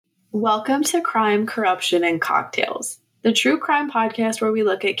Welcome to Crime, Corruption, and Cocktails, the true crime podcast where we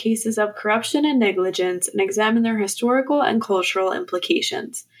look at cases of corruption and negligence and examine their historical and cultural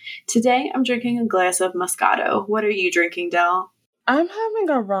implications. Today, I'm drinking a glass of Moscato. What are you drinking, Del? I'm having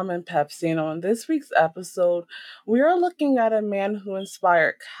a rum and Pepsi, and on this week's episode, we are looking at a man who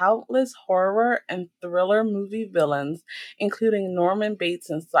inspired countless horror and thriller movie villains, including Norman Bates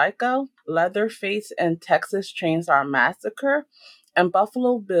in Psycho, Leatherface in Texas Chainsaw Massacre, and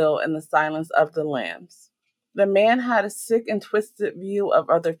Buffalo Bill in The Silence of the Lambs. The man had a sick and twisted view of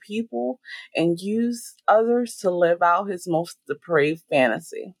other people and used others to live out his most depraved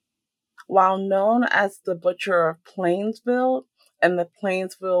fantasy. While known as the Butcher of Plainsville and the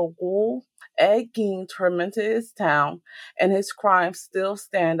Plainsville Ghoul, Ed Gein tormented his town, and his crimes still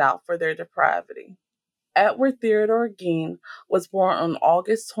stand out for their depravity. Edward Theodore Gein was born on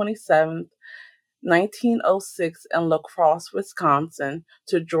August 27, 1906 in La Crosse, Wisconsin,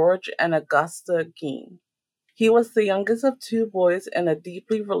 to George and Augusta Gein. He was the youngest of two boys in a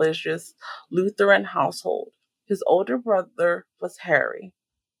deeply religious Lutheran household. His older brother was Harry.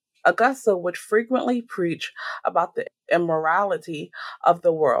 Augusta would frequently preach about the immorality of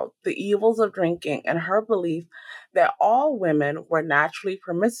the world, the evils of drinking, and her belief that all women were naturally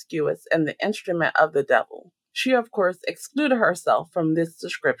promiscuous and the instrument of the devil. She, of course, excluded herself from this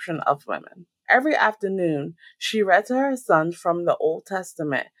description of women. Every afternoon, she read to her sons from the Old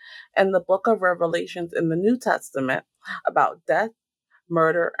Testament and the book of Revelations in the New Testament about death,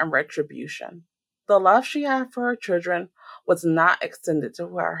 murder, and retribution. The love she had for her children was not extended to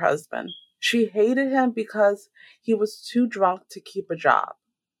her husband. She hated him because he was too drunk to keep a job.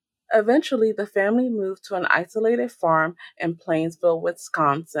 Eventually, the family moved to an isolated farm in Plainsville,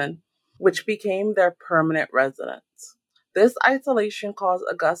 Wisconsin, which became their permanent residence. This isolation caused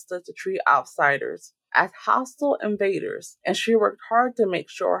Augusta to treat outsiders as hostile invaders, and she worked hard to make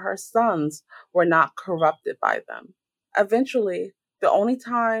sure her sons were not corrupted by them. Eventually, the only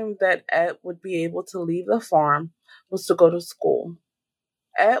time that Ed would be able to leave the farm was to go to school.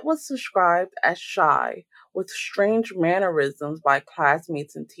 Ed was described as shy, with strange mannerisms by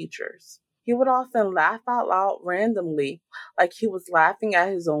classmates and teachers. He would often laugh out loud randomly, like he was laughing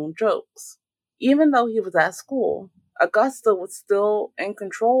at his own jokes. Even though he was at school, Augusta was still in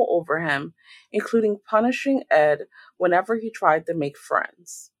control over him, including punishing Ed whenever he tried to make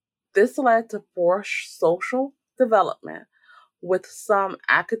friends. This led to poor social development, with some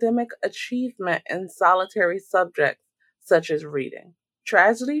academic achievement in solitary subjects such as reading.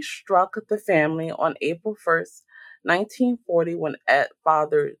 Tragedy struck the family on April 1st, 1940, when Ed's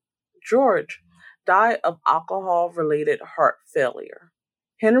father, George, died of alcohol-related heart failure.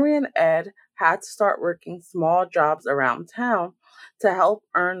 Henry and Ed had to start working small jobs around town to help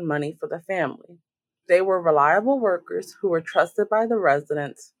earn money for the family. They were reliable workers who were trusted by the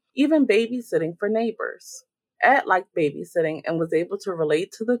residents, even babysitting for neighbors. Ed liked babysitting and was able to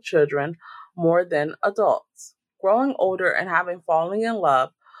relate to the children more than adults. Growing older and having fallen in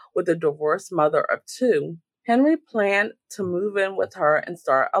love with a divorced mother of two, Henry planned to move in with her and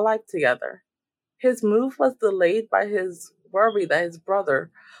start a life together. His move was delayed by his worry that his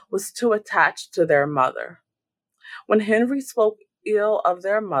brother was too attached to their mother. When Henry spoke ill of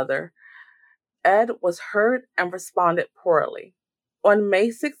their mother, Ed was hurt and responded poorly. On May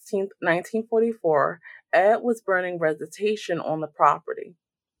 16, 1944, Ed was burning vegetation on the property.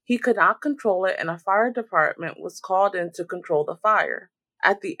 He could not control it, and a fire department was called in to control the fire.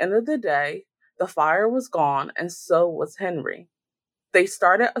 At the end of the day, the fire was gone, and so was Henry. They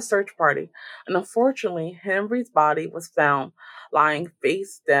started a search party, and unfortunately, Henry's body was found lying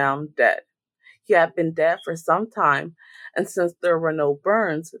face down dead. He had been dead for some time, and since there were no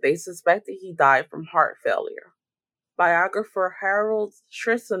burns, they suspected he died from heart failure. Biographer Harold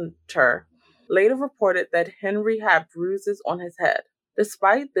Schrisenter later reported that Henry had bruises on his head.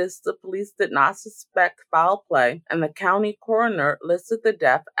 Despite this, the police did not suspect foul play, and the county coroner listed the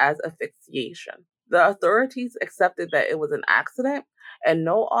death as asphyxiation. The authorities accepted that it was an accident, and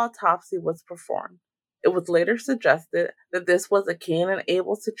no autopsy was performed. It was later suggested that this was a Cain and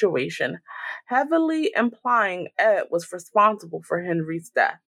Abel situation, heavily implying Ed was responsible for Henry's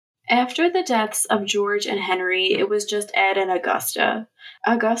death. After the deaths of George and Henry, it was just Ed and Augusta.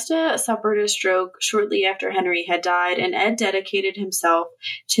 Augusta suffered a stroke shortly after Henry had died, and Ed dedicated himself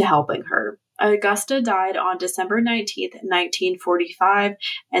to helping her. Augusta died on December 19th, 1945,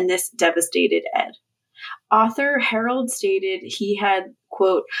 and this devastated Ed. Author Harold stated he had,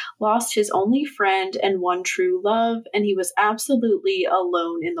 quote, lost his only friend and one true love, and he was absolutely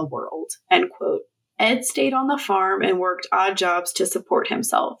alone in the world, end quote. Ed stayed on the farm and worked odd jobs to support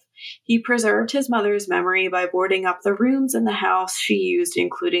himself. He preserved his mother's memory by boarding up the rooms in the house she used,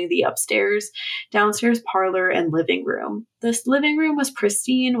 including the upstairs, downstairs parlor, and living room. This living room was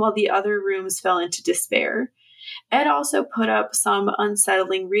pristine, while the other rooms fell into despair. Ed also put up some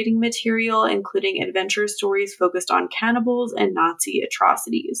unsettling reading material, including adventure stories focused on cannibals and Nazi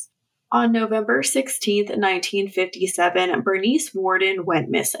atrocities. On November 16th, 1957, Bernice Warden went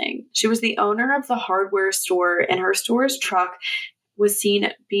missing. She was the owner of the hardware store, and her store's truck was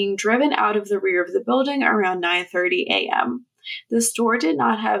seen being driven out of the rear of the building around 9:30 a.m. The store did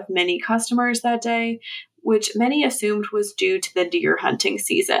not have many customers that day, which many assumed was due to the deer hunting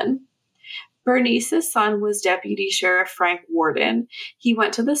season. Bernice's son was Deputy Sheriff Frank Warden. He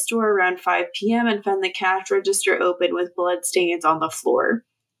went to the store around 5 p.m. and found the cash register open with blood stains on the floor.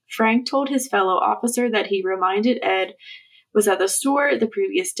 Frank told his fellow officer that he reminded Ed was at the store the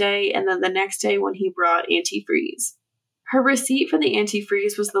previous day and then the next day when he brought antifreeze. Her receipt for the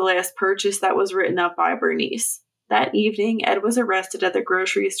antifreeze was the last purchase that was written up by Bernice. That evening, Ed was arrested at the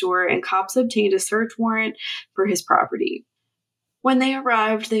grocery store and cops obtained a search warrant for his property. When they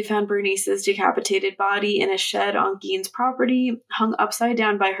arrived, they found Bernice's decapitated body in a shed on Gein's property, hung upside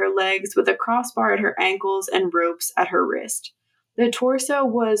down by her legs with a crossbar at her ankles and ropes at her wrist. The torso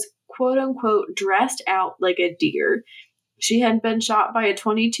was, quote-unquote, dressed out like a deer. She had been shot by a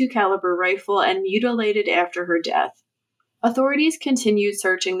 .22 caliber rifle and mutilated after her death. Authorities continued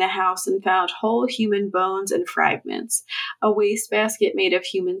searching the house and found whole human bones and fragments, a wastebasket made of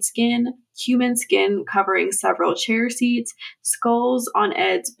human skin covering several chair seats, skulls on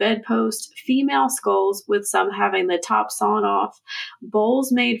Ed's bedpost, female skulls with some having the top sawn off,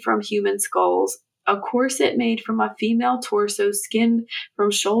 bowls made from human skulls, a corset made from a female torso skinned from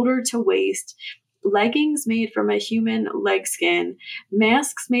shoulder to waist, leggings made from a human leg skin,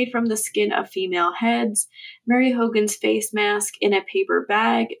 masks made from the skin of female heads, Mary Hogan's face mask in a paper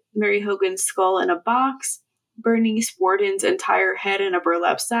bag, Mary Hogan's skull in a box, Bernice Warden's entire head in a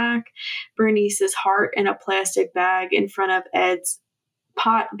burlap sack, Bernice's heart in a plastic bag in front of Ed's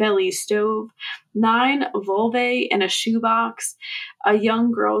pot-belly stove, 9 vulvae in a shoebox, a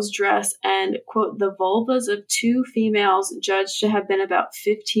young girl's dress, and, quote, the vulvas of 2 females judged to have been about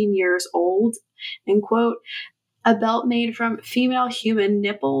 15 years old, end quote, a belt made from female human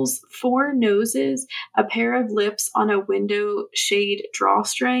nipples, 4 noses, a pair of lips on a window shade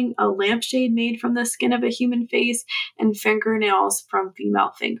drawstring, a lampshade made from the skin of a human face, and fingernails from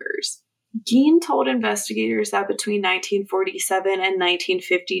female fingers. Gein told investigators that between 1947 and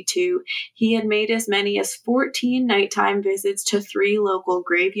 1952, he had made as many as 14 nighttime visits to 3 local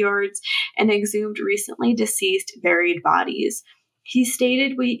graveyards and exhumed recently deceased buried bodies. He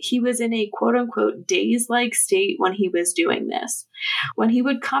stated he was in a quote-unquote daze-like state when he was doing this. When he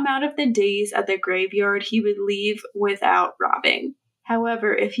would come out of the daze at the graveyard, he would leave without robbing.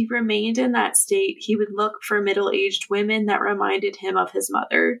 However, if he remained in that state, he would look for middle-aged women that reminded him of his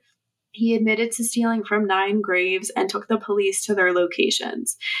mother. He admitted to stealing from 9 graves and took the police to their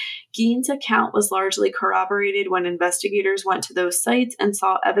locations. Gein's account was largely corroborated when investigators went to those sites and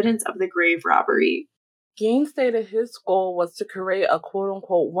saw evidence of the grave robbery. Gein stated his goal was to create a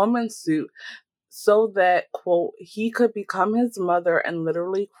quote-unquote woman suit so that, quote, he could become his mother and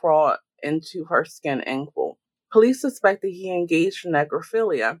literally crawl into her skin, end quote. Police suspected he engaged in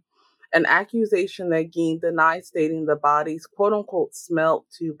necrophilia, an accusation that Gein denied, stating the bodies, quote-unquote, smelled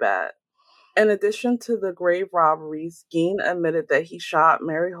too bad. In addition to the grave robberies, Gein admitted that he shot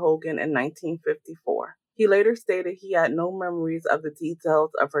Mary Hogan in 1954. He later stated he had no memories of the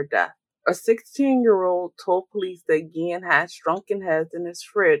details of her death. A 16-year-old told police that Gein had shrunken heads in his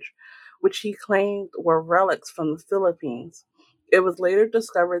fridge, which he claimed were relics from the Philippines. It was later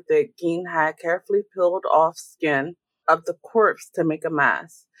discovered that Gein had carefully peeled off skin of the corpse to make a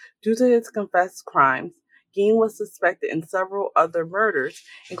mask. Due to his confessed crimes, Gein was suspected in several other murders,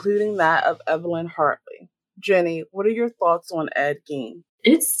 including that of Evelyn Hartley. Jenny, what are your thoughts on Ed Gein?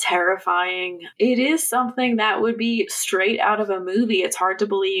 It's terrifying. It is something that would be straight out of a movie. It's hard to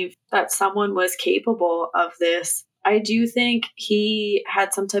believe that someone was capable of this. I do think he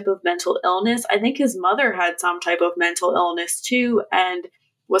had some type of mental illness. I think his mother had some type of mental illness too and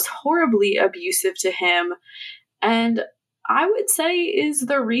was horribly abusive to him. And I would say is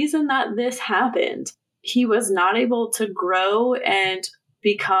the reason that this happened. He was not able to grow and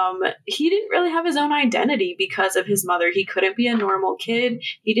he didn't really have his own identity because of his mother. He couldn't be a normal kid.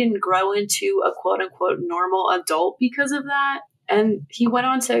 He didn't grow into a quote unquote normal adult because of that. And he went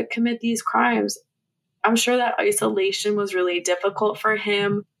on to commit these crimes. I'm sure that isolation was really difficult for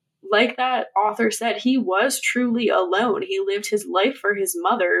him. Like that author said, he was truly alone. He lived his life for his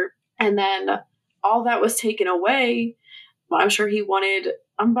mother. And then all that was taken away. I'm sure he wanted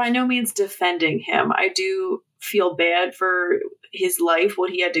I'm by no means defending him. I do feel bad for his life,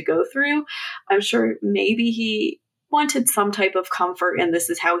 what he had to go through. I'm sure maybe he wanted some type of comfort and this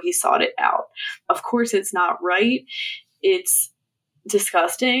is how he sought it out. Of course, it's not right. It's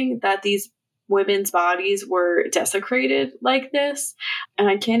disgusting that these women's bodies were desecrated like this. And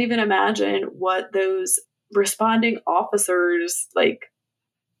I can't even imagine what those responding officers like.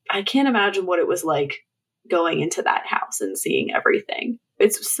 I can't imagine what it was like going into that house and seeing everything.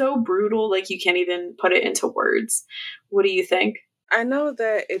 It's so brutal, like you can't even put it into words. What do you think? I know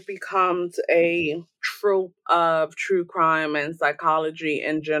that it becomes a trope of true crime and psychology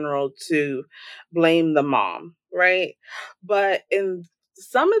in general to blame the mom, right? But in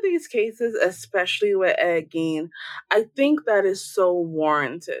some of these cases, especially with Ed Gein, I think that is so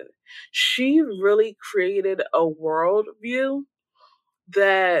warranted. She really created a worldview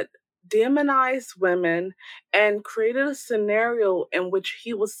that demonized women and created a scenario in which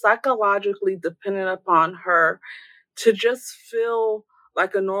he was psychologically dependent upon her to just feel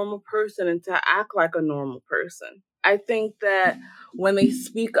like a normal person and to act like a normal person. I think that when they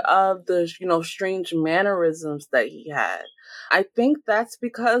speak of the, strange mannerisms that he had, I think that's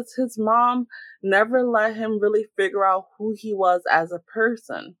because his mom never let him really figure out who he was as a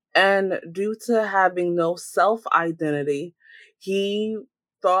person. And due to having no self identity, he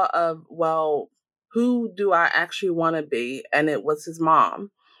thought of, well, who do I actually want to be? And it was his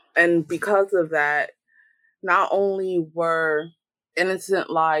mom. And because of that, not only were innocent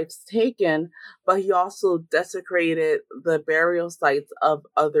lives taken, but he also desecrated the burial sites of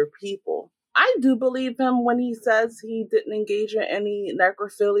other people. I do believe him when he says he didn't engage in any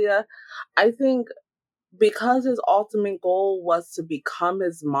necrophilia. I think because his ultimate goal was to become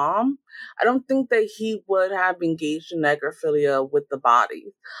his mom, I don't think that he would have engaged in necrophilia with the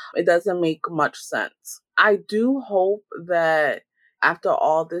bodies. It doesn't make much sense. I do hope that after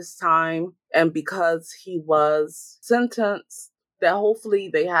all this time, and because he was sentenced, that hopefully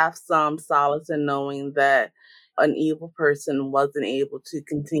they have some solace in knowing that an evil person wasn't able to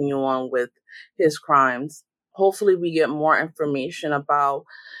continue on with his crimes. Hopefully we get more information about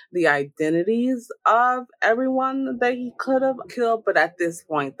the identities of everyone that he could have killed, but at this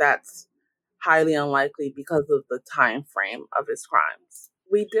point that's highly unlikely because of the time frame of his crimes.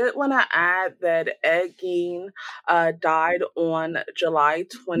 We did want to add that Ed Gein died on July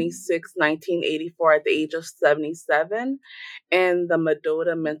 26, 1984 at the age of 77 in the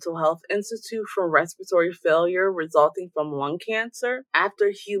Medota Mental Health Institute from respiratory failure resulting from lung cancer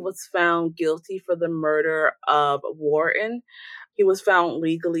after he was found guilty for the murder of Wharton. He was found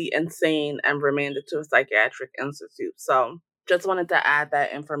legally insane and remanded to a psychiatric institute. So just wanted to add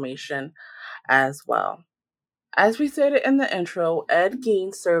that information as well. As we stated in the intro, Ed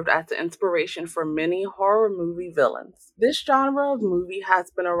Gein served as the inspiration for many horror movie villains. This genre of movie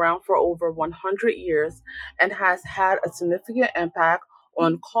has been around for over 100 years and has had a significant impact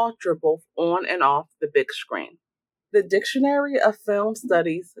on culture both on and off the big screen. The Dictionary of Film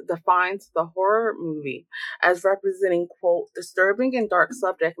Studies defines the horror movie as representing, quote, disturbing and dark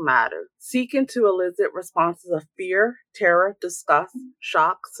subject matter, seeking to elicit responses of fear, terror, disgust,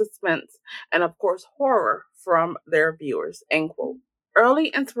 shock, suspense, and of course horror from their viewers, end quote. Early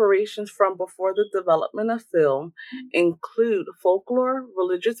inspirations from before the development of film include folklore,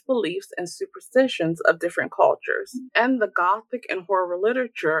 religious beliefs, and superstitions of different cultures, and the Gothic and horror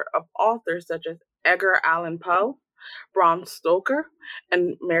literature of authors such as Edgar Allan Poe, Bram Stoker,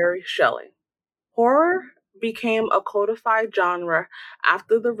 and Mary Shelley. Horror became a codified genre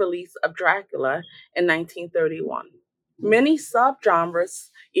after the release of Dracula in 1931. Many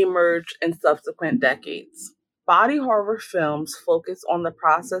subgenres emerged in subsequent decades. Body horror films focus on the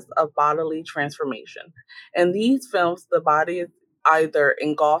process of bodily transformation. In these films, the body is either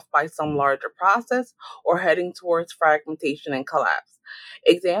engulfed by some larger process or heading towards fragmentation and collapse.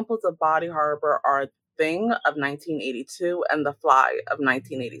 Examples of body horror are Thing of 1982 and The Fly of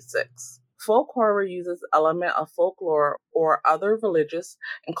 1986. Folk horror uses element of folklore or other religious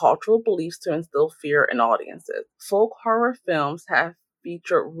and cultural beliefs to instill fear in audiences. Folk horror films have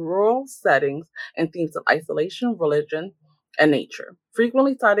featured rural settings and themes of isolation, religion, and nature.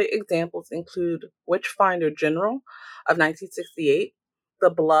 Frequently cited examples include Witchfinder General of 1968, The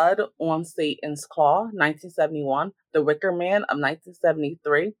Blood on Satan's Claw, 1971, The Wicker Man of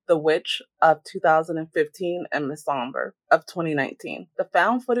 1973, The Witch of 2015, and Midsommar of 2019. The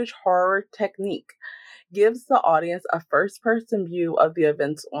found footage horror technique gives the audience a first-person view of the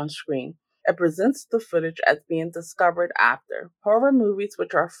events on screen. It presents the footage as being discovered after. Horror movies,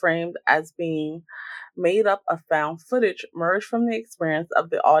 which are framed as being made up of found footage, merge from the experience of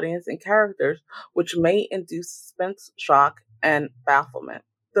the audience and characters, which may induce suspense, shock, and bafflement.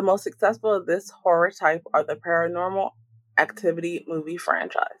 The most successful of this horror type are the Paranormal Activity movie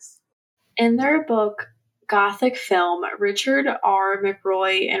franchise. In their book, Gothic Film, Richard R.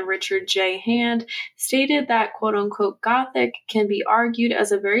 McRoy and Richard J. Hand stated that quote unquote Gothic can be argued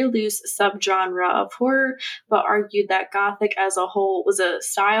as a very loose subgenre of horror, but argued that Gothic as a whole was a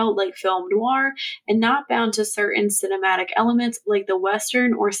style like film noir and not bound to certain cinematic elements like the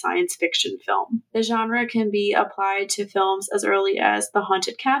Western or science fiction film. The genre can be applied to films as early as The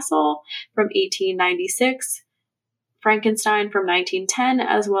Haunted Castle from 1896. Frankenstein from 1910,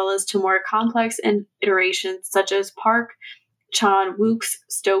 as well as to more complex iterations such as Park Chan-wook's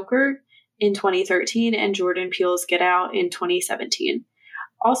Stoker in 2013 and Jordan Peele's Get Out in 2017.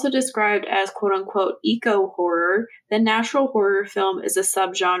 Also described as quote-unquote eco-horror, the natural horror film is a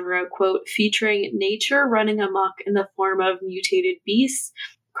subgenre, quote, featuring nature running amok in the form of mutated beasts,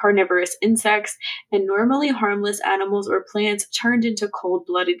 carnivorous insects, and normally harmless animals or plants turned into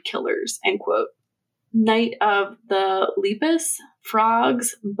cold-blooded killers, end quote. Night of the Lepus,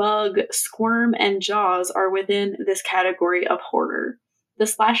 frogs, bug, squirm, and jaws are within this category of horror. The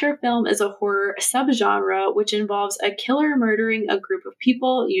slasher film is a horror subgenre which involves a killer murdering a group of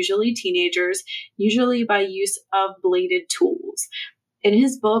people, usually teenagers, usually by use of bladed tools. In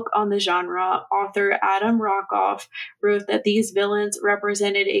his book on the genre, author Adam Rockoff wrote that these villains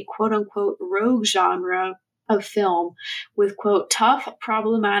represented a quote-unquote rogue genre of film with, quote, tough,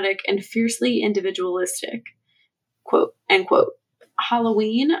 problematic, and fiercely individualistic, quote, end quote.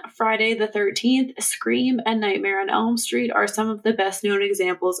 Halloween, Friday the 13th, Scream, and Nightmare on Elm Street are some of the best known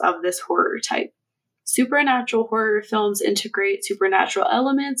examples of this horror type. Supernatural horror films integrate supernatural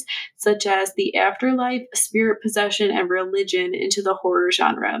elements such as the afterlife, spirit possession, and religion into the horror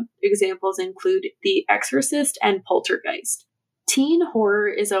genre. Examples include The Exorcist and Poltergeist. Teen horror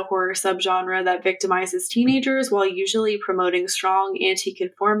is a horror subgenre that victimizes teenagers while usually promoting strong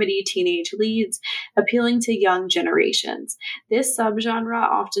anti-conformity teenage leads, appealing to young generations. This subgenre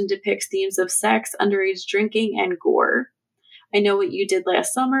often depicts themes of sex, underage drinking, and gore. I Know What You Did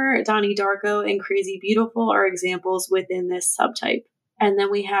Last Summer, Donnie Darko, and Crazy Beautiful are examples within this subtype. And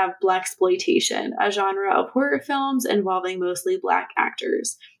then we have blaxploitation, a genre of horror films involving mostly Black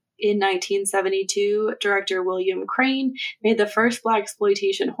actors. In 1972, director William Crane made the first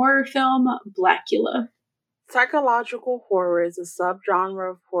blaxploitation horror film, Blackula. Psychological horror is a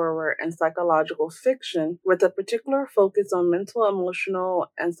subgenre of horror and psychological fiction with a particular focus on mental, emotional,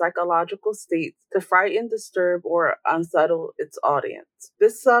 and psychological states to frighten, disturb, or unsettle its audience.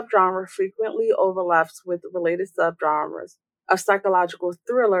 This subgenre frequently overlaps with related subgenres of psychological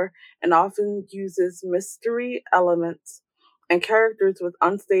thriller and often uses mystery elements and characters with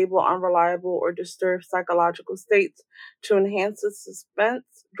unstable, unreliable, or disturbed psychological states to enhance the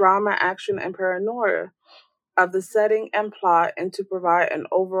suspense, drama, action, and paranoia of the setting and plot and to provide an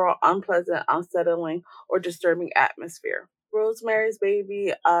overall unpleasant, unsettling, or disturbing atmosphere. Rosemary's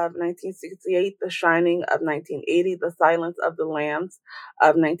Baby of 1968, The Shining of 1980, The Silence of the Lambs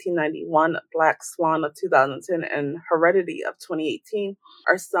of 1991, Black Swan of 2010, and Heredity of 2018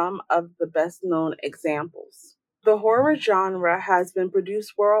 are some of the best known examples. The horror genre has been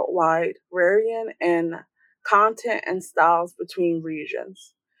produced worldwide, varying in content and styles between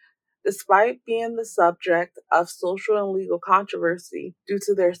regions. Despite being the subject of social and legal controversy due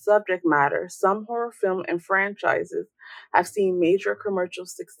to their subject matter, some horror film and franchises have seen major commercial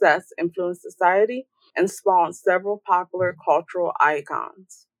success, influenced society, and spawned several popular cultural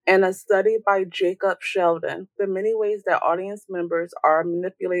icons. In a study by Jacob Sheldon, the many ways that audience members are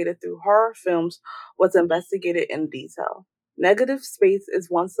manipulated through horror films was investigated in detail. Negative space is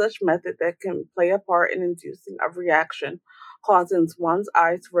one such method that can play a part in inducing a reaction, causing one's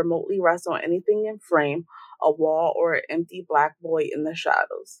eyes to remotely rest on anything in frame, a wall, or an empty black void in the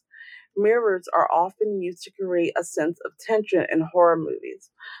shadows. Mirrors are often used to create a sense of tension in horror movies.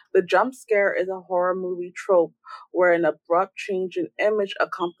 The jump scare is a horror movie trope where an abrupt change in image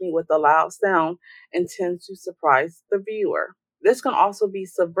accompanied with a loud sound intends to surprise the viewer. This can also be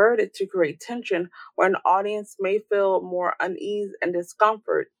subverted to create tension where an audience may feel more unease and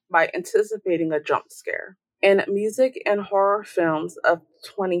discomfort by anticipating a jump scare. In Music and Horror Films of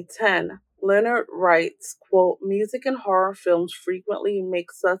 2010, Leonard writes, quote, music in horror films frequently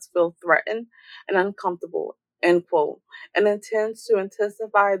makes us feel threatened and uncomfortable, end quote, and intends to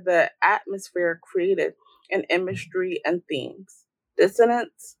intensify the atmosphere created in imagery and themes.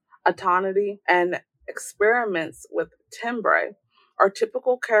 Dissonance, atonality, and experiments with timbre are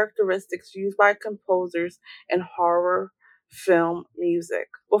typical characteristics used by composers in horror film music.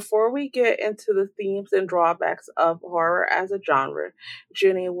 Before we get into the themes and drawbacks of horror as a genre,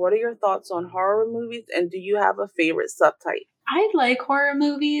 Jenny, what are your thoughts on horror movies and do you have a favorite subtype? I like horror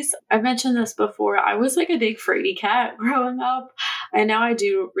movies. I've mentioned this before. I was like a big fraidy cat growing up, and now I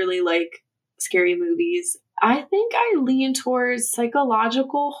do really like scary movies. I think I lean towards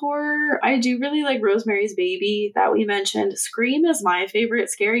psychological horror. I do really like Rosemary's Baby that we mentioned. Scream is my favorite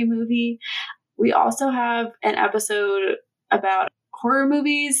scary movie. We also have an episode about horror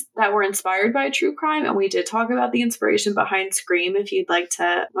movies that were inspired by true crime, and we did talk about the inspiration behind Scream if you'd like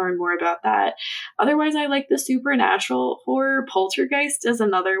to learn more about that. Otherwise, I like the supernatural horror. Poltergeist is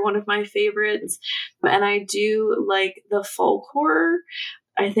another one of my favorites, and I do like the folk horror.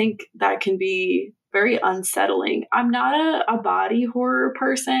 I think that can be very unsettling. I'm not a body horror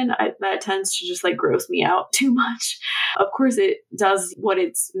person. That tends to just like gross me out too much. Of course, it does what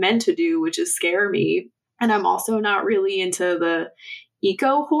it's meant to do, which is scare me. And I'm also not really into the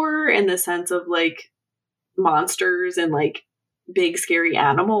eco horror in the sense of like monsters and like big scary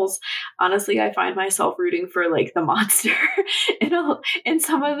animals. Honestly, I find myself rooting for like the monster in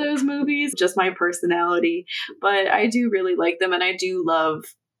some of those movies, just my personality. But I do really like them, and I do love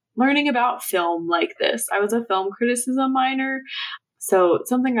learning about film like this. I was a film criticism minor, so it's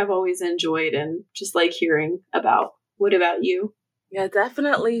something I've always enjoyed and just like hearing about. What about you? Yeah,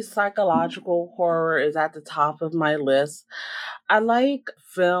 definitely psychological horror is at the top of my list. I like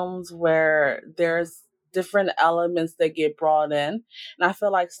films where there's different elements that get brought in. And I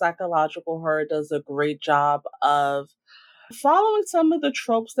feel like psychological horror does a great job of following some of the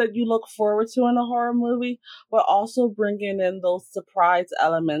tropes that you look forward to in a horror movie, but also bringing in those surprise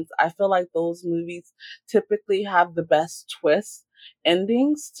elements. I feel like those movies typically have the best twist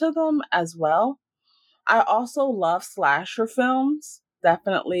endings to them as well. I also love slasher films.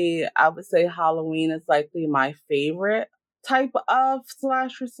 Definitely, I would say Halloween is likely my favorite type of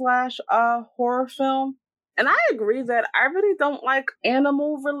slasher slash horror film. And I agree that I really don't like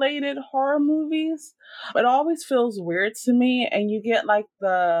animal related horror movies. It always feels weird to me, and you get like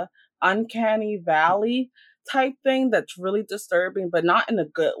the uncanny valley type thing that's really disturbing, but not in a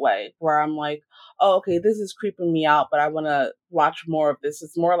good way, where I'm like, oh, okay, this is creeping me out, but I want to watch more of this.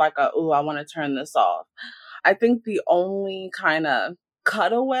 It's more like a, ooh, I want to turn this off. I think the only kind of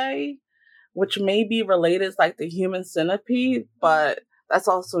cutaway, which may be related, is like the human centipede, but that's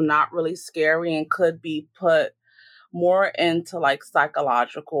also not really scary and could be put more into like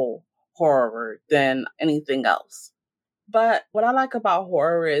psychological horror than anything else. But what I like about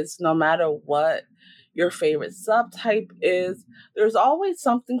horror is no matter what your favorite subtype is, there's always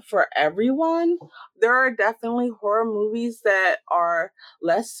something for everyone. There are definitely horror movies that are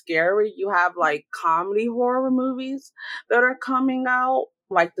less scary. You have like comedy horror movies that are coming out,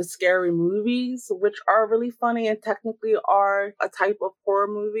 like the scary movies, which are really funny and technically are a type of horror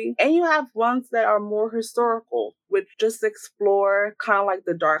movie. And you have ones that are more historical, which just explore kind of like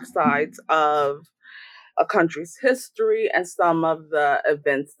the dark sides of a country's history and some of the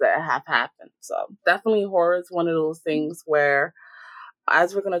events that have happened. So definitely horror is one of those things where,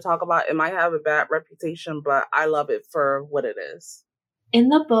 as we're going to talk about, it might have a bad reputation, but I love it for what it is. In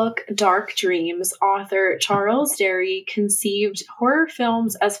the book Dark Dreams, author Charles Derry conceived horror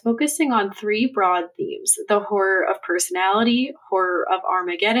films as focusing on three broad themes: the horror of personality, horror of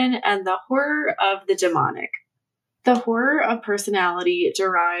Armageddon, and the horror of the demonic. The horror of personality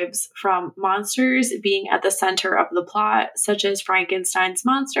derives from monsters being at the center of the plot, such as Frankenstein's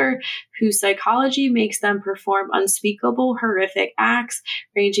monster, whose psychology makes them perform unspeakable, horrific acts,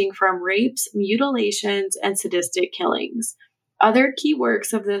 ranging from rapes, mutilations, and sadistic killings. Other key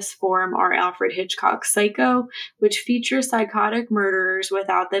works of this form are Alfred Hitchcock's Psycho, which features psychotic murderers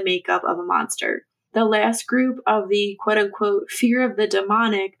without the makeup of a monster. The last group of the quote-unquote fear of the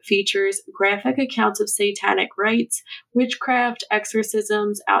demonic features graphic accounts of satanic rites, witchcraft,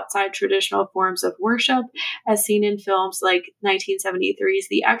 exorcisms outside traditional forms of worship, as seen in films like 1973's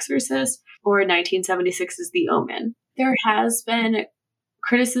The Exorcist or 1976's The Omen. There has been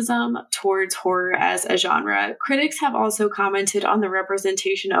criticism towards horror as a genre. Critics have also commented on the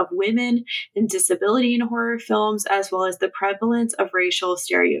representation of women and disability in horror films, as well as the prevalence of racial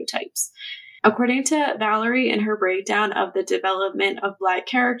stereotypes. According to Valerie in her breakdown of the development of Black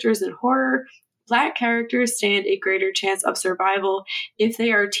characters in horror, Black characters stand a greater chance of survival if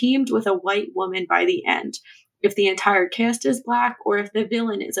they are teamed with a white woman by the end, if the entire cast is Black, or if the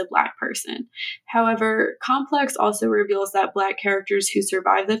villain is a Black person. However, Complex also reveals that Black characters who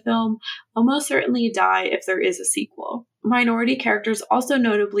survive the film almost certainly die if there is a sequel. Minority characters also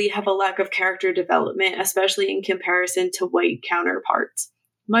notably have a lack of character development, especially in comparison to white counterparts.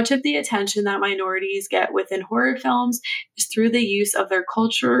 Much of the attention that minorities get within horror films is through the use of their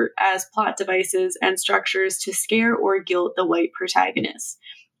culture as plot devices and structures to scare or guilt the white protagonists.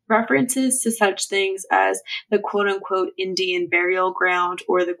 References to such things as the quote unquote Indian burial ground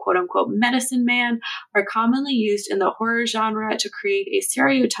or the quote unquote medicine man are commonly used in the horror genre to create a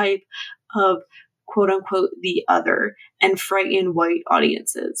stereotype of quote unquote the other and frighten white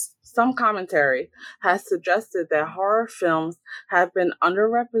audiences. Some commentary has suggested that horror films have been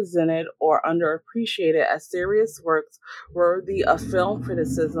underrepresented or underappreciated as serious works worthy of film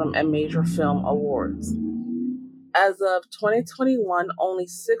criticism and major film awards. As of 2021, only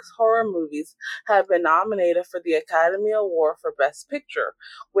 6 horror movies have been nominated for the Academy Award for Best Picture,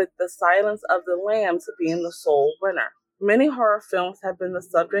 with The Silence of the Lambs being the sole winner. Many horror films have been the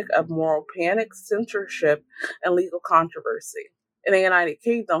subject of moral panic, censorship, and legal controversy. In the United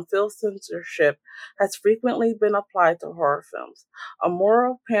Kingdom, film censorship has frequently been applied to horror films. A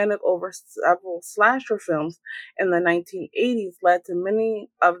moral panic over several slasher films in the 1980s led to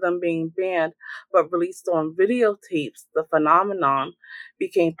many of them being banned but released on videotapes. The phenomenon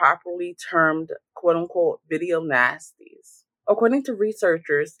became popularly termed quote unquote video nasties. According to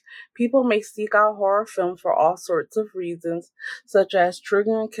researchers, people may seek out horror films for all sorts of reasons, such as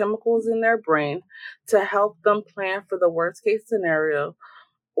triggering chemicals in their brain to help them plan for the worst case scenario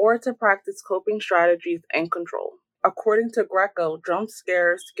or to practice coping strategies and control. According to Greco, jump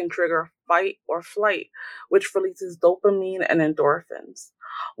scares can trigger fight or flight, which releases dopamine and endorphins.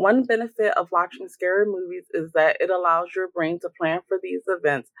 One benefit of watching scary movies is that it allows your brain to plan for these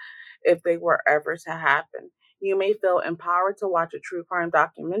events if they were ever to happen. You may feel empowered to watch a true crime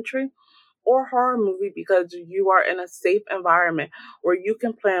documentary or horror movie because you are in a safe environment where you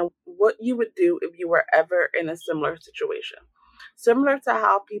can plan what you would do if you were ever in a similar situation. Similar to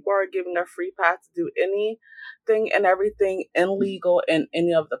how people are giving a free pass to do anything and everything illegal in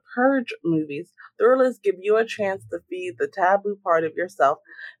any of the Purge movies, thrillers give you a chance to feed the taboo part of yourself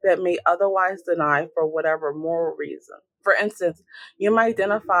that may otherwise deny for whatever moral reason. For instance, you might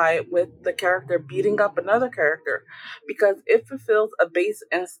identify with the character beating up another character because it fulfills a base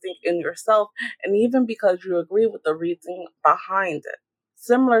instinct in yourself and even because you agree with the reason behind it.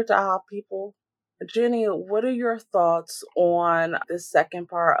 Similar to how people Jenny, what are your thoughts on the second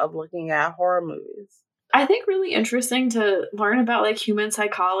part of looking at horror movies? I think really interesting to learn about like human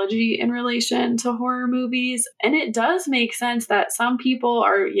psychology in relation to horror movies. And it does make sense that some people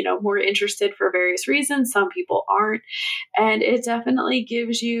are, more interested for various reasons. Some people aren't. And it definitely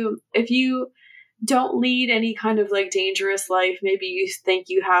gives you, if you don't lead any kind of like dangerous life, maybe you think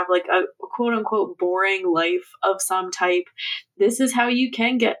you have like a quote unquote boring life of some type, this is how you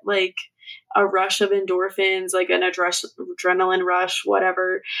can get like a rush of endorphins, like an adrenaline rush,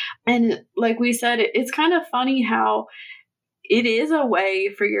 whatever. And like we said, it's kind of funny how it is a way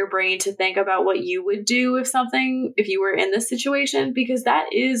for your brain to think about what you would do if you were in this situation, because that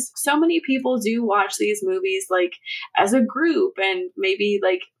is so many people do watch these movies like as a group and maybe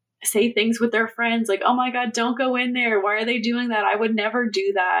like say things with their friends like, oh my God, don't go in there. Why are they doing that? I would never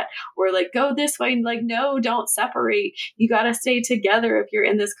do that. Or like, go this way. And like, no, don't separate. You got to stay together if you're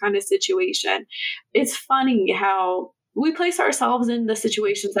in this kind of situation. It's funny how we place ourselves in the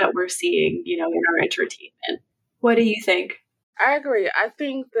situations that we're seeing, in our entertainment. What do you think? I agree. I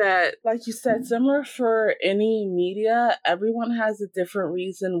think that, like you said, similar for any media, everyone has a different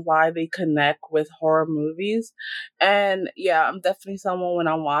reason why they connect with horror movies. And yeah, I'm definitely someone when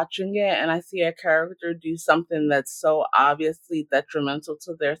I'm watching it and I see a character do something that's so obviously detrimental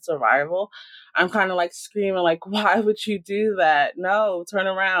to their survival, I'm kind of like screaming, like, why would you do that? No, turn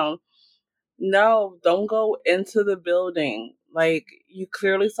around. No, don't go into the building. Like, you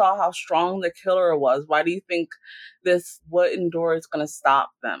clearly saw how strong the killer was. Why do you think this wooden door is going to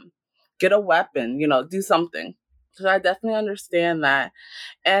stop them? Get a weapon, do something. So I definitely understand that.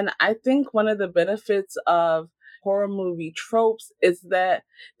 And I think one of the benefits of horror movie tropes is that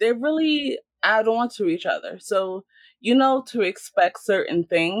they really add on to each other. So, to expect certain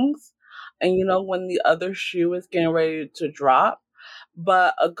things and when the other shoe is getting ready to drop.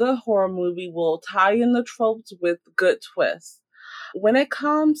 But a good horror movie will tie in the tropes with good twists. When it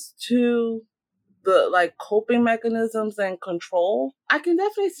comes to the like coping mechanisms and control, I can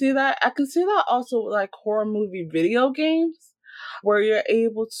definitely see that. I can see that also with like horror movie video games where you're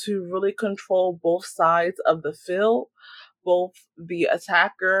able to really control both sides of the field, both the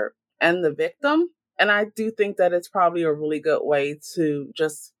attacker and the victim. And I do think that it's probably a really good way to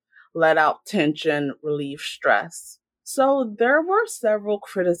just let out tension, relieve stress. So there were several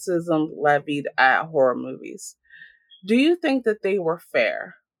criticisms levied at horror movies. Do you think that they were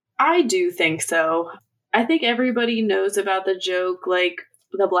fair? I do think so. I think everybody knows about the joke, like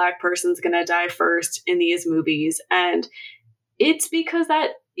the black person's gonna die first in these movies. And it's because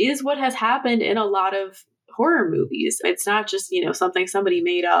that is what has happened in a lot of horror movies. It's not just, something somebody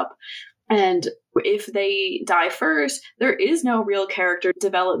made up. And if they die first, there is no real character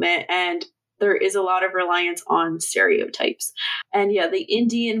development, and there is a lot of reliance on stereotypes. And yeah, the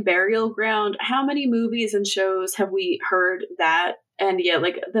Indian burial ground, how many movies and shows have we heard that? And yeah,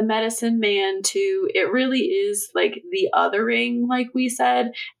 like the medicine man too, it really is like the othering, like we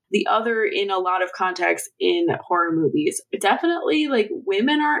said, the other in a lot of contexts in horror movies. Definitely, like,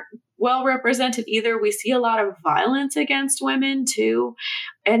 women aren't well represented either. We see a lot of violence against women too,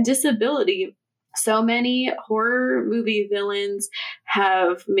 and disability. So many horror movie villains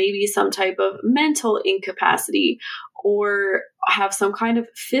have maybe some type of mental incapacity or have some kind of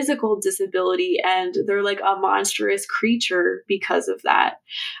physical disability, and they're like a monstrous creature because of that.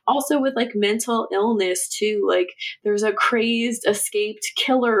 Also with like mental illness too, like there's a crazed escaped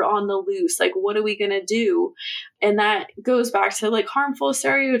killer on the loose, like what are we going to do? And that goes back to like harmful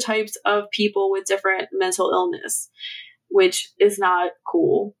stereotypes of people with different mental illness, which is not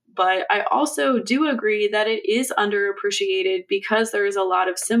cool. But I also do agree that it is underappreciated because there is a lot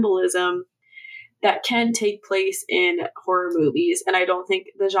of symbolism that can take place in horror movies. And I don't think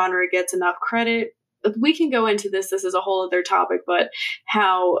the genre gets enough credit. We can go into this. This is a whole other topic, but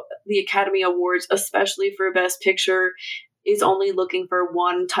how the Academy Awards, especially for Best Picture, is only looking for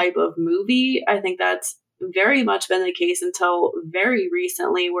one type of movie. I think that's very much been the case until very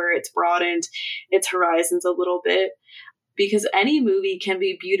recently, where it's broadened its horizons a little bit, because any movie can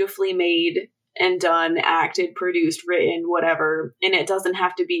be beautifully made and done, acted, produced, written, whatever, and it doesn't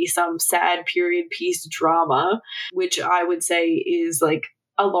have to be some sad period piece drama, which I would say is like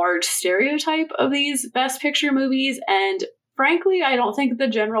a large stereotype of these Best Picture movies. And frankly, I don't think the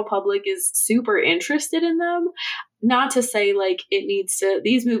general public is super interested in them. Not to say like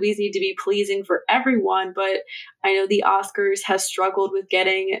these movies need to be pleasing for everyone, but I know the Oscars has struggled with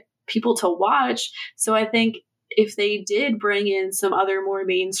getting people to watch. So I think if they did bring in some other more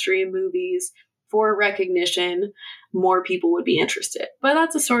mainstream movies for recognition, more people would be interested. But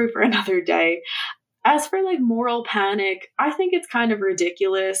that's a story for another day. As for like moral panic, I think it's kind of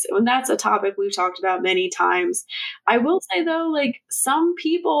ridiculous. And that's a topic we've talked about many times. I will say though, like some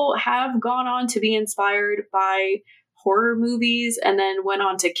people have gone on to be inspired by horror movies and then went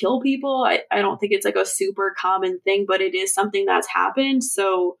on to kill people. I don't think it's like a super common thing, but it is something that's happened.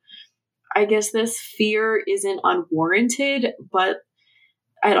 So I guess this fear isn't unwarranted, but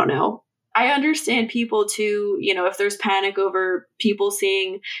I don't know. I understand people too, if there's panic over people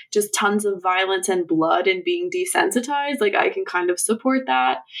seeing just tons of violence and blood and being desensitized, like I can kind of support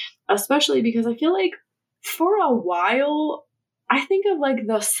that, especially because I feel like for a while, I think of like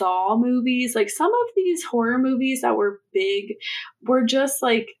the Saw movies, like some of these horror movies that were big were just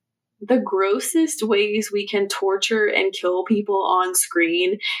like the grossest ways we can torture and kill people on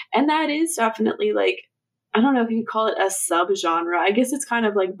screen. And that is definitely like, I don't know if you call it a subgenre. I guess it's kind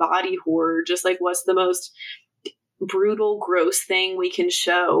of like body horror, just like what's the most brutal, gross thing we can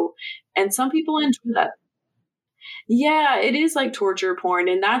show. And some people enjoy that. Yeah, it is like torture porn.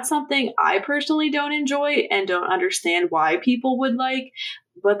 And that's something I personally don't enjoy and don't understand why people would like,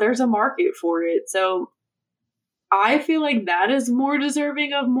 but there's a market for it. So I feel like that is more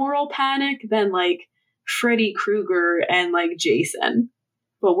deserving of moral panic than like Freddy Krueger and like Jason.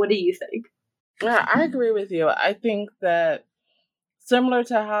 But what do you think? Yeah, I agree with you. I think that similar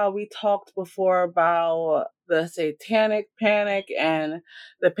to how we talked before about the satanic panic and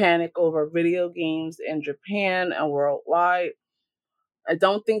the panic over video games in Japan and worldwide, I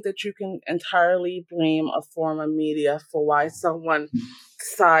don't think that you can entirely blame a form of media for why someone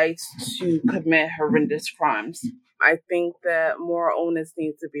decides to commit horrendous crimes. I think that more onus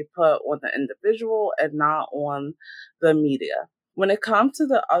needs to be put on the individual and not on the media. When it comes to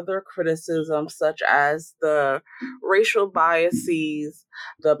the other criticisms, such as the racial biases,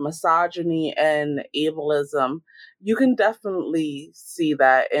 the misogyny, and ableism, you can definitely see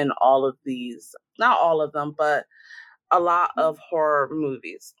that in all of these, not all of them, but a lot of horror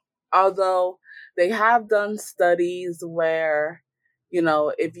movies. Although they have done studies where,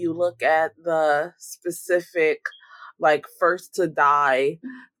 if you look at the specific, like, first to die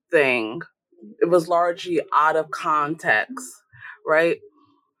thing, it was largely out of context, right?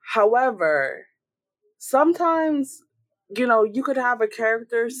 However, sometimes, you could have a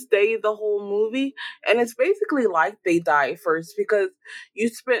character stay the whole movie, and it's basically like they die first because you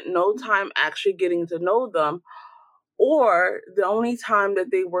spent no time actually getting to know them, or the only time that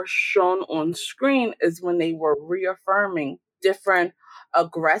they were shown on screen is when they were reaffirming different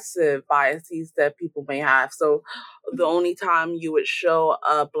aggressive biases that people may have. So the only time you would show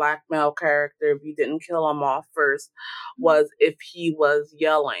a black male character if you didn't kill him off first was if he was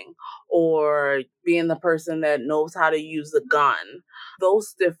yelling or being the person that knows how to use a gun.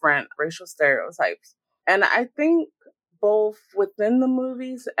 Those different racial stereotypes. And I think both within the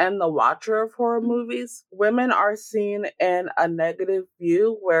movies and the watcher of horror movies, women are seen in a negative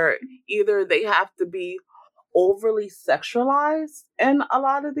view where either they have to be overly sexualized in a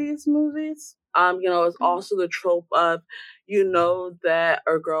lot of these movies. It's also the trope of, that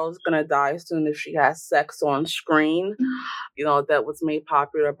a girl's gonna die soon if she has sex on screen. That was made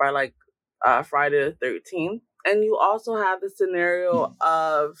popular by Friday the 13th. And you also have the scenario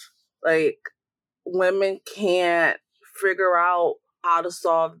of like women can't figure out how to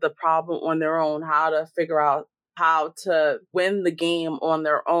solve the problem on their own, how to figure out how to win the game on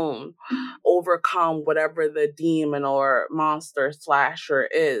their own, overcome whatever the demon or monster slasher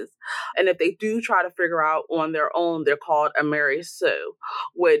is. And if they do try to figure out on their own, they're called a Mary Sue,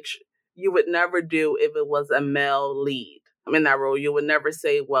 which you would never do if it was a male lead. In that role, you would never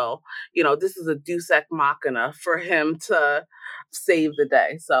say, well, this is a deus ex machina for him to save the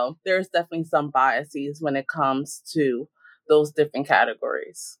day. So there's definitely some biases when it comes to those different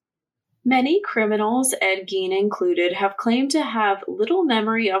categories. Many criminals, Ed Gein included, have claimed to have little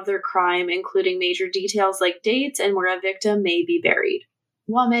memory of their crime, including major details like dates and where a victim may be buried.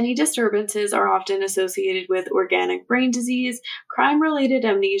 While many disturbances are often associated with organic brain disease, crime-related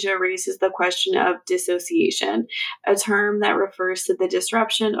amnesia raises the question of dissociation, a term that refers to the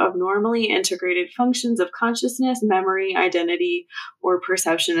disruption of normally integrated functions of consciousness, memory, identity, or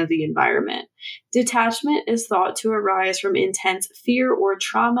perception of the environment. Detachment is thought to arise from intense fear or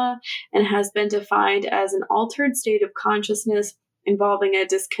trauma and has been defined as an altered state of consciousness involving a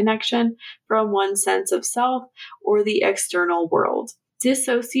disconnection from one's sense of self or the external world.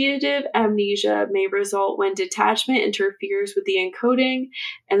 Dissociative amnesia may result when detachment interferes with the encoding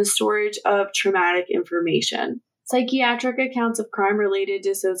and storage of traumatic information. Psychiatric accounts of crime-related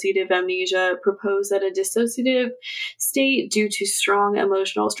dissociative amnesia propose that a dissociative state due to strong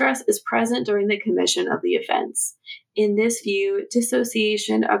emotional stress is present during the commission of the offense. In this view,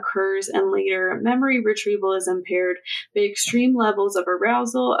 dissociation occurs and later memory retrieval is impaired by extreme levels of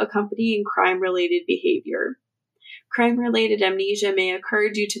arousal accompanying crime-related behavior. Crime-related amnesia may occur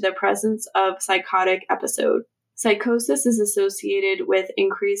due to the presence of psychotic episode. Psychosis is associated with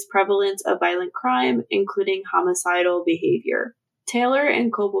increased prevalence of violent crime, including homicidal behavior. Taylor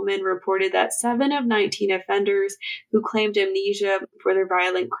and Kopelman reported that 7 of 19 offenders who claimed amnesia for their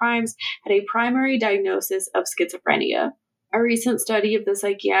violent crimes had a primary diagnosis of schizophrenia. A recent study of the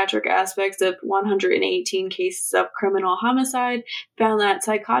psychiatric aspects of 118 cases of criminal homicide found that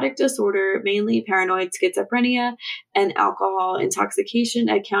psychotic disorder, mainly paranoid schizophrenia, and alcohol intoxication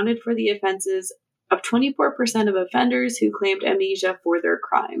accounted for the offenses of 24% of offenders who claimed amnesia for their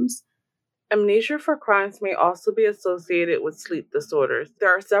crimes. Amnesia for crimes may also be associated with sleep disorders.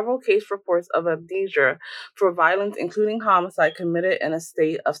 There are several case reports of amnesia for violence, including homicide committed in a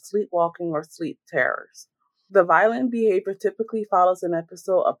state of sleepwalking or sleep terrors. The violent behavior typically follows an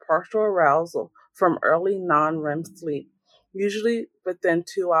episode of partial arousal from early non-REM sleep, usually within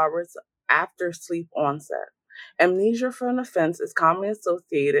 2 hours after sleep onset. Amnesia for an offense is commonly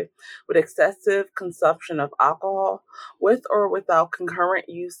associated with excessive consumption of alcohol, with or without concurrent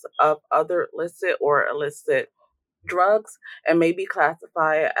use of other licit or illicit drugs, and may be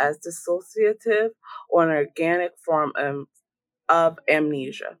classified as dissociative or an organic form of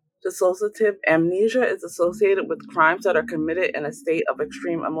amnesia. Dissociative amnesia is associated with crimes that are committed in a state of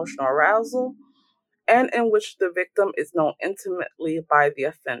extreme emotional arousal and in which the victim is known intimately by the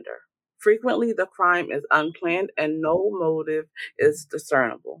offender. Frequently, the crime is unplanned and no motive is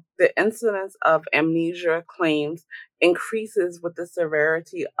discernible. The incidence of amnesia claims increases with the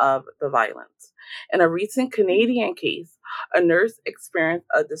severity of the violence. In a recent Canadian case, a nurse experienced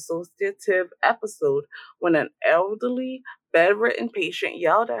a dissociative episode when an elderly, bedridden patient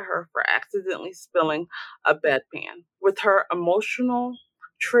yelled at her for accidentally spilling a bedpan. With her emotional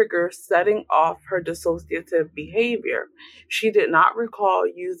trigger setting off her dissociative behavior, she did not recall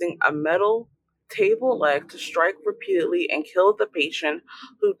using a metal table leg to strike repeatedly and kill the patient,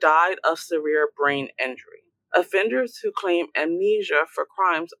 who died of severe brain injury. Offenders who claim amnesia for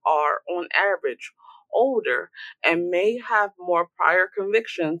crimes are, on average, older and may have more prior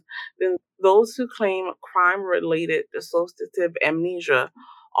convictions than those who claim crime-related dissociative amnesia,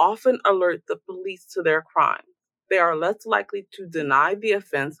 often alert the police to their crime. They are less likely to deny the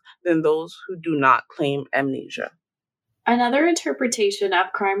offense than those who do not claim amnesia. Another interpretation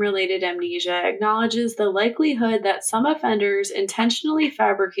of crime related amnesia acknowledges the likelihood that some offenders intentionally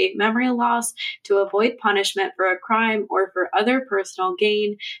fabricate memory loss to avoid punishment for a crime or for other personal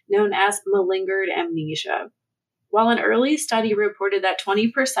gain, known as malingered amnesia. While an early study reported that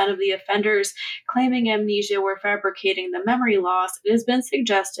 20% of the offenders claiming amnesia were fabricating the memory loss, it has been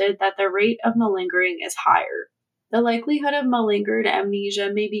suggested that the rate of malingering is higher. The likelihood of malingered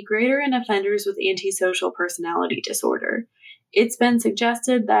amnesia may be greater in offenders with antisocial personality disorder. It's been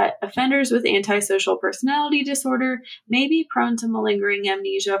suggested that offenders with antisocial personality disorder may be prone to malingering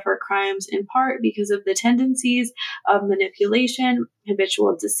amnesia for crimes in part because of the tendencies of manipulation,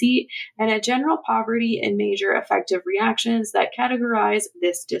 habitual deceit, and a general poverty in major affective reactions that categorize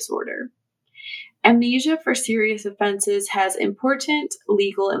this disorder. Amnesia for serious offenses has important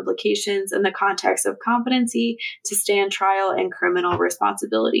legal implications in the context of competency to stand trial and criminal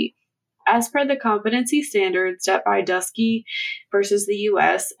responsibility. As per the competency standards set by Dusky versus the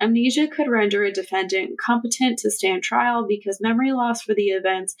U.S., amnesia could render a defendant competent to stand trial because memory loss for the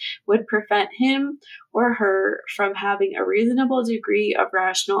events would prevent him or her from having a reasonable degree of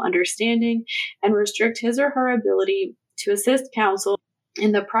rational understanding and restrict his or her ability to assist counsel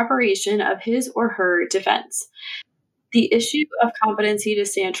in the preparation of his or her defense. The issue of competency to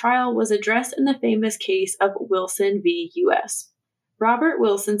stand trial was addressed in the famous case of Wilson v. U.S. Robert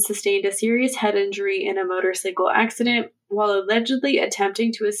Wilson sustained a serious head injury in a motorcycle accident while allegedly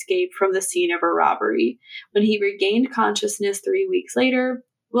attempting to escape from the scene of a robbery. When he regained consciousness 3 weeks later,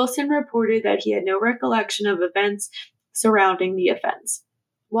 Wilson reported that he had no recollection of events surrounding the offense.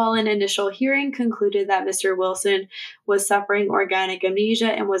 While an initial hearing concluded that Mr. Wilson was suffering organic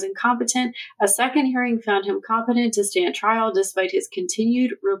amnesia and was incompetent, a second hearing found him competent to stand trial despite his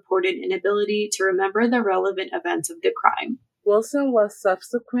continued reported inability to remember the relevant events of the crime. Wilson was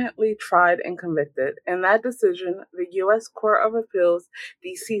subsequently tried and convicted. In that decision, the U.S. Court of Appeals,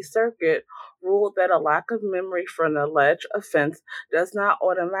 D.C. Circuit, ruled that a lack of memory for an alleged offense does not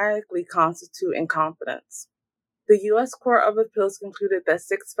automatically constitute incompetence. The U.S. Court of Appeals concluded that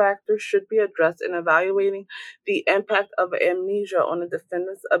 6 factors should be addressed in evaluating the impact of amnesia on the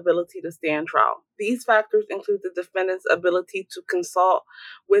defendant's ability to stand trial. These factors include the defendant's ability to consult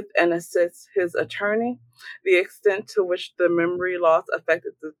with and assist his attorney, the extent to which the memory loss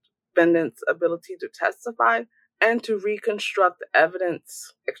affected the defendant's ability to testify and to reconstruct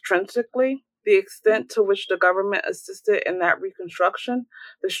evidence extrinsically, the extent to which the government assisted in that reconstruction,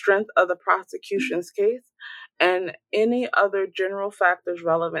 the strength of the prosecution's case, and any other general factors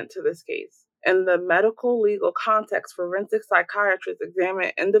relevant to this case. In the medical legal context, forensic psychiatrists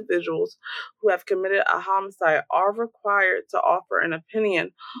examine individuals who have committed a homicide are required to offer an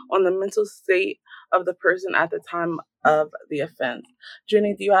opinion on the mental state of the person at the time of the offense.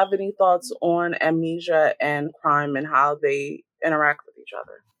 Jenny, do you have any thoughts on amnesia and crime and how they interact with each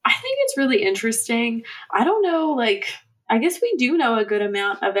other? I think it's really interesting. I don't know, I guess we do know a good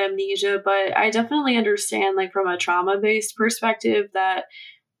amount of amnesia, but I definitely understand, from a trauma based perspective, that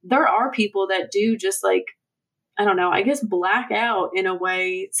there are people that do just I don't know, I guess black out in a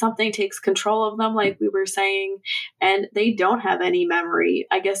way. Something takes control of them, like we were saying, and they don't have any memory.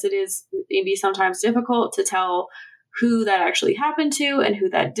 I guess it is maybe sometimes difficult to tell who that actually happened to and who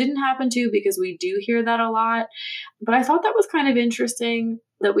that didn't happen to because we do hear that a lot. But I thought that was kind of interesting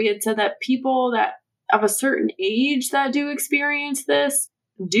that we had said that people that of a certain age that do experience this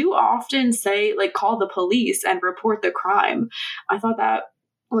do often say, call the police and report the crime. I thought that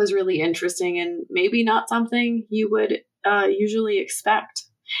was really interesting and maybe not something you would usually expect.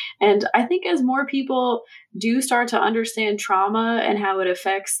 And I think as more people do start to understand trauma and how it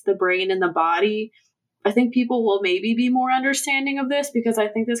affects the brain and the body, I think people will maybe be more understanding of this because I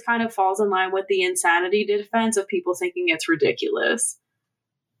think this kind of falls in line with the insanity defense of people thinking it's ridiculous.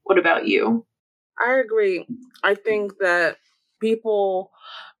 What about you? I agree. I think that people,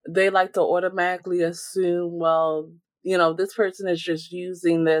 they like to automatically assume, well, this person is just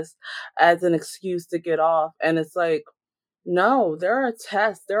using this as an excuse to get off. And it's like, no, there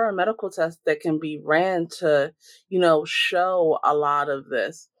are medical tests that can be ran to, show a lot of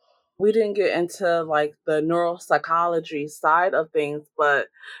this. We didn't get into the neuropsychology side of things, but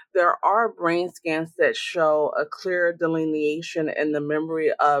there are brain scans that show a clear delineation in the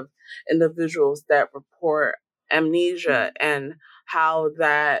memory of individuals that report amnesia and how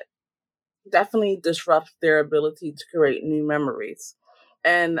that definitely disrupts their ability to create new memories.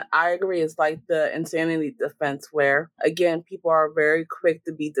 And I agree, it's like the insanity defense where, again, people are very quick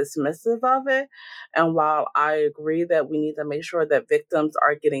to be dismissive of it. And while I agree that we need to make sure that victims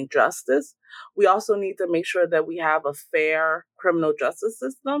are getting justice, we also need to make sure that we have a fair criminal justice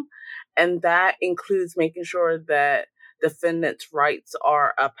system. And that includes making sure that defendant's rights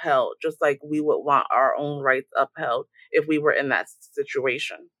are upheld, just like we would want our own rights upheld if we were in that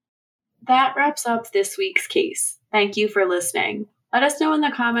situation. That wraps up this week's case. Thank you for listening. Let us know in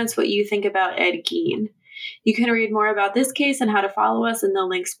the comments what you think about Ed Gein. You can read more about this case and how to follow us in the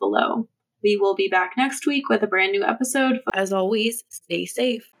links below. We will be back next week with a brand new episode. As always, stay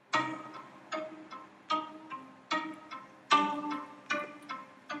safe.